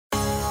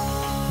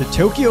The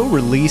Tokyo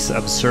release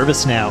of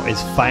ServiceNow is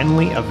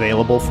finally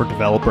available for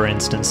developer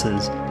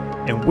instances,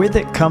 and with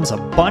it comes a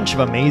bunch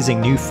of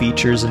amazing new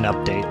features and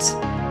updates.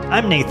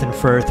 I'm Nathan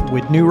Firth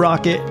with New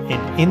Rocket,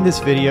 and in this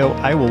video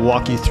I will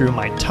walk you through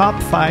my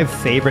top 5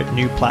 favorite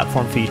new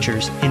platform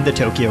features in the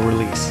Tokyo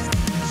release.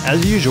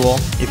 As usual,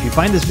 if you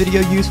find this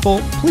video useful,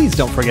 please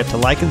don't forget to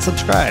like and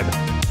subscribe.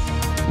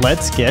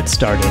 Let's get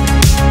started.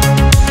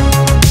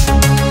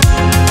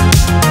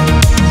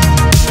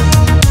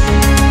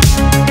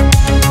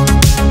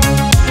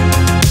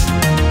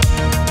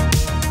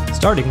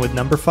 Starting with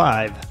number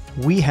 5,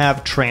 we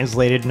have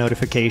translated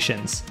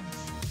notifications.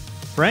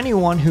 For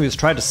anyone who has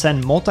tried to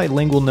send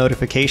multilingual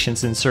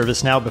notifications in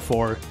ServiceNow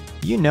before,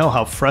 you know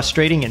how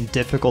frustrating and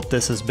difficult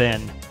this has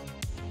been.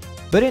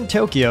 But in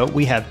Tokyo,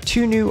 we have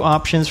 2 new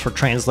options for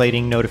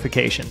translating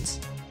notifications.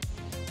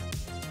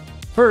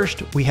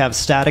 First, we have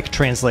static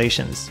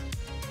translations.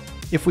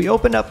 If we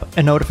open up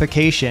a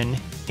notification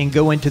and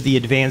go into the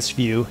advanced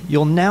view,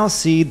 you'll now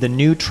see the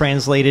new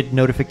translated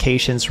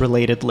notifications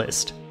related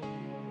list.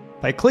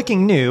 By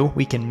clicking New,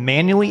 we can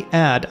manually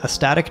add a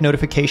static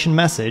notification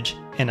message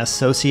and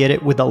associate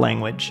it with a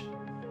language.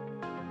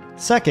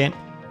 Second,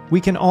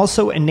 we can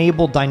also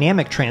enable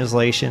dynamic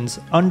translations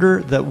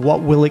under the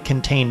What Will It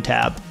Contain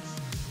tab.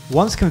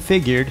 Once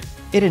configured,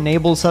 it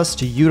enables us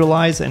to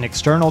utilize an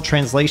external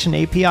translation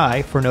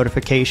API for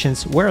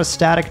notifications where a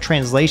static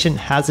translation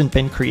hasn't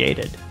been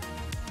created.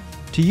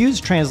 To use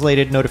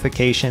translated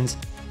notifications,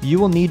 you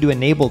will need to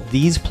enable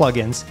these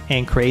plugins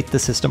and create the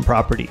system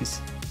properties.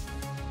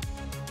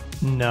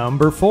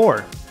 Number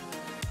 4,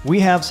 we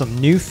have some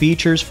new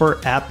features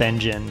for App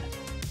Engine.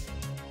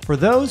 For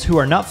those who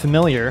are not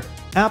familiar,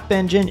 App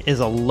Engine is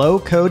a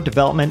low-code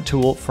development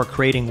tool for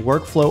creating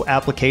workflow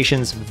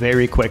applications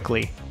very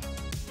quickly.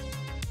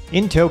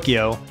 In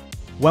Tokyo,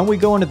 when we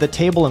go into the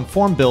table and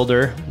form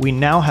builder, we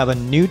now have a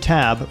new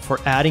tab for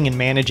adding and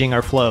managing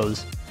our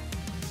flows.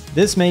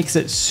 This makes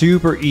it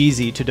super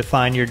easy to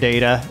define your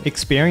data,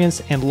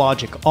 experience, and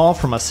logic all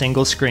from a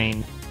single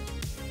screen.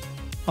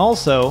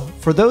 Also,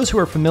 for those who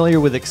are familiar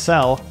with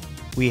Excel,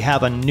 we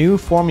have a new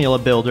formula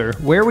builder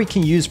where we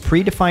can use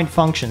predefined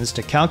functions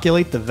to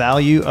calculate the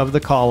value of the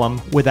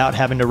column without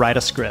having to write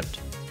a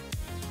script.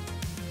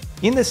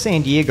 In the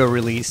San Diego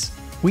release,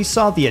 we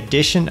saw the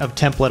addition of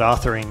template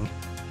authoring.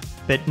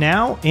 But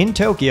now, in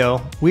Tokyo,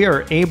 we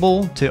are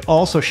able to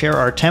also share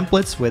our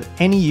templates with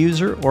any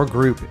user or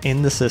group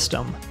in the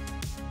system.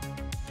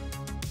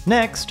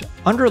 Next,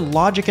 under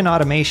Logic and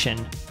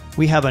Automation,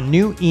 we have a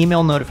new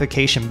email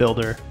notification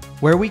builder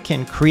where we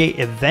can create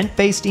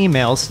event-based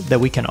emails that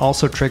we can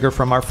also trigger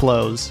from our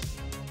flows.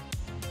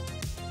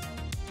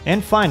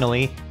 And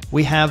finally,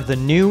 we have the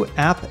new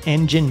App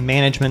Engine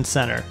Management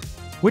Center,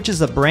 which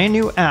is a brand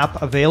new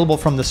app available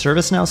from the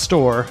ServiceNow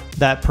store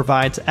that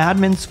provides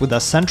admins with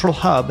a central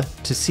hub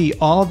to see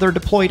all of their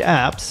deployed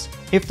apps,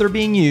 if they're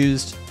being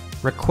used,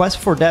 requests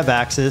for dev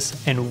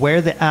access, and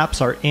where the apps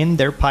are in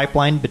their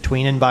pipeline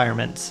between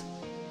environments.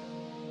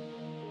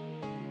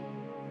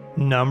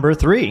 Number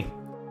 3.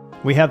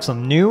 We have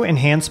some new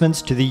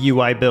enhancements to the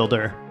UI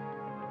builder.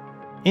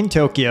 In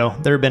Tokyo,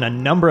 there have been a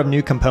number of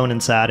new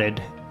components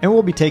added, and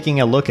we'll be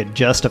taking a look at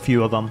just a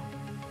few of them.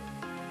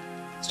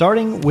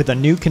 Starting with a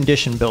new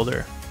condition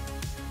builder.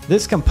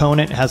 This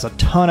component has a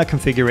ton of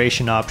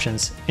configuration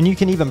options, and you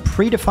can even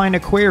predefine a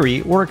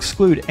query or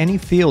exclude any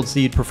fields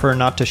that you'd prefer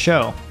not to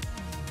show.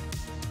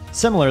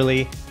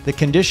 Similarly, the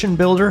condition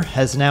builder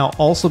has now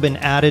also been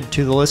added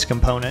to the list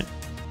component.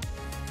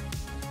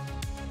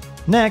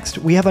 Next,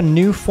 we have a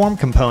new form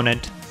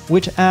component,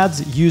 which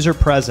adds user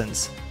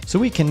presence, so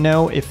we can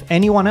know if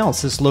anyone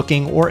else is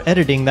looking or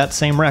editing that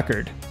same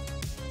record.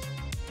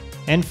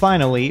 And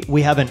finally,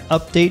 we have an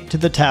update to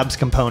the tabs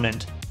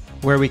component,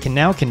 where we can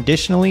now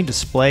conditionally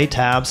display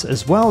tabs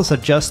as well as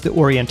adjust the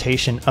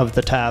orientation of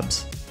the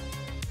tabs.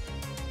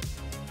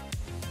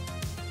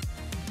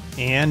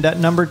 And at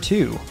number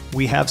 2,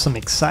 we have some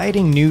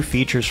exciting new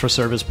features for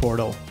Service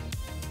Portal.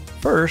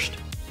 First,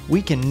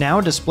 we can now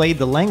display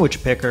the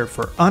language picker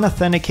for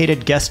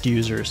unauthenticated guest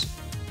users.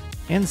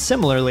 And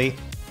similarly,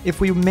 if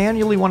we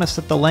manually want to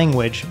set the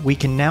language, we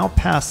can now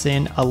pass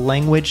in a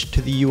language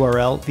to the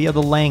URL via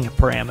the lang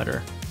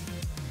parameter.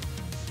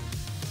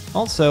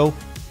 Also,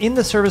 in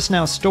the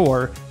ServiceNow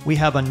store, we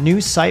have a new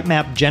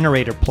sitemap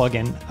generator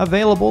plugin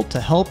available to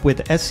help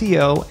with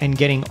SEO and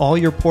getting all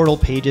your portal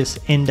pages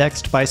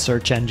indexed by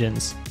search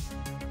engines.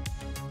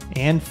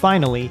 And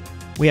finally,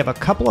 we have a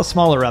couple of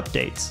smaller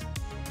updates.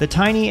 The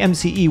tiny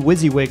MCE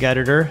WYSIWYG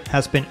editor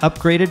has been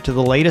upgraded to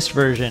the latest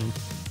version.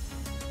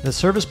 The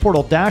Service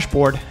Portal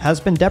dashboard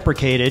has been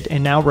deprecated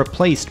and now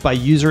replaced by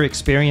User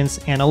Experience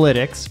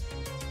Analytics.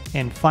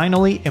 And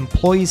finally,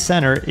 Employee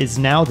Center is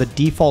now the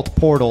default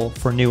portal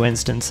for new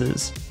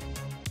instances.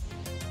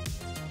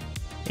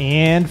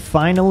 And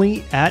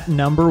finally, at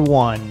number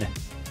 1.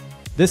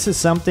 This is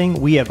something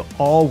we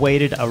have all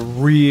waited a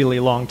really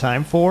long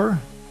time for,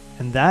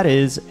 and that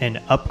is an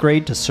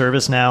upgrade to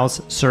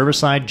ServiceNow's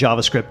server-side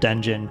JavaScript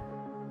engine.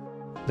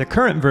 The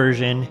current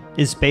version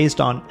is based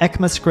on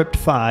ECMAScript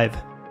 5,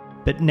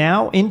 But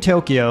now in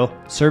Tokyo,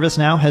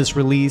 ServiceNow has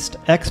released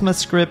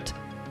ECMAScript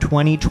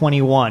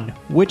 2021,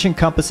 which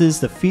encompasses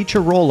the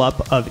feature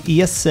rollup of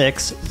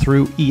ES6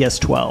 through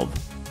ES12.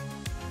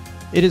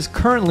 It is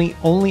currently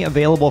only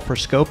available for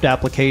scoped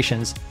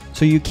applications,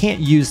 so you can't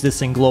use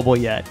this in global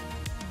yet.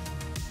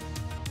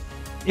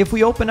 If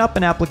we open up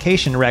an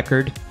application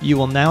record, you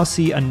will now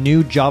see a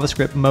new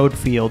JavaScript mode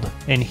field,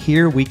 and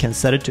here we can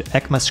set it to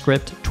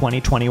ECMAScript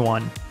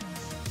 2021.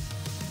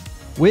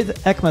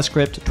 With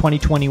ECMAScript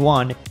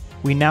 2021,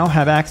 we now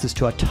have access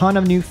to a ton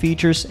of new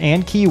features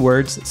and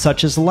keywords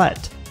such as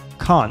let,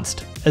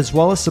 const, as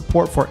well as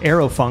support for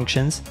arrow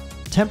functions,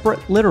 template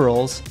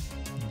literals,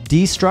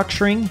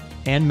 destructuring,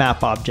 and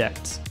map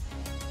objects.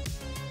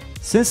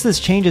 Since this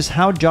changes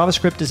how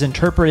JavaScript is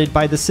interpreted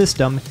by the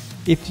system,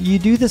 if you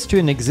do this to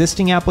an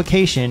existing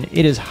application,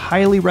 it is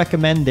highly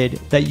recommended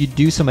that you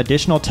do some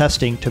additional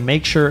testing to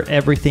make sure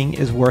everything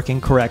is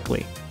working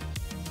correctly.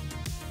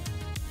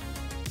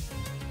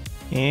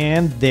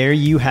 And there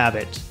you have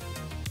it.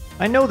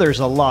 I know there's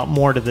a lot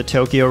more to the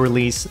Tokyo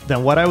release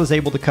than what I was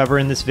able to cover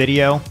in this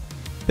video,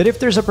 but if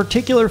there's a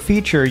particular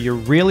feature you're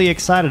really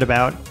excited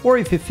about, or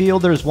if you feel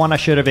there's one I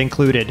should have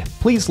included,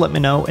 please let me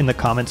know in the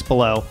comments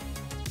below.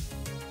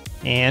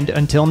 And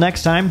until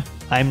next time,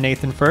 I'm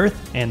Nathan Firth,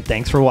 and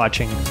thanks for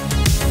watching.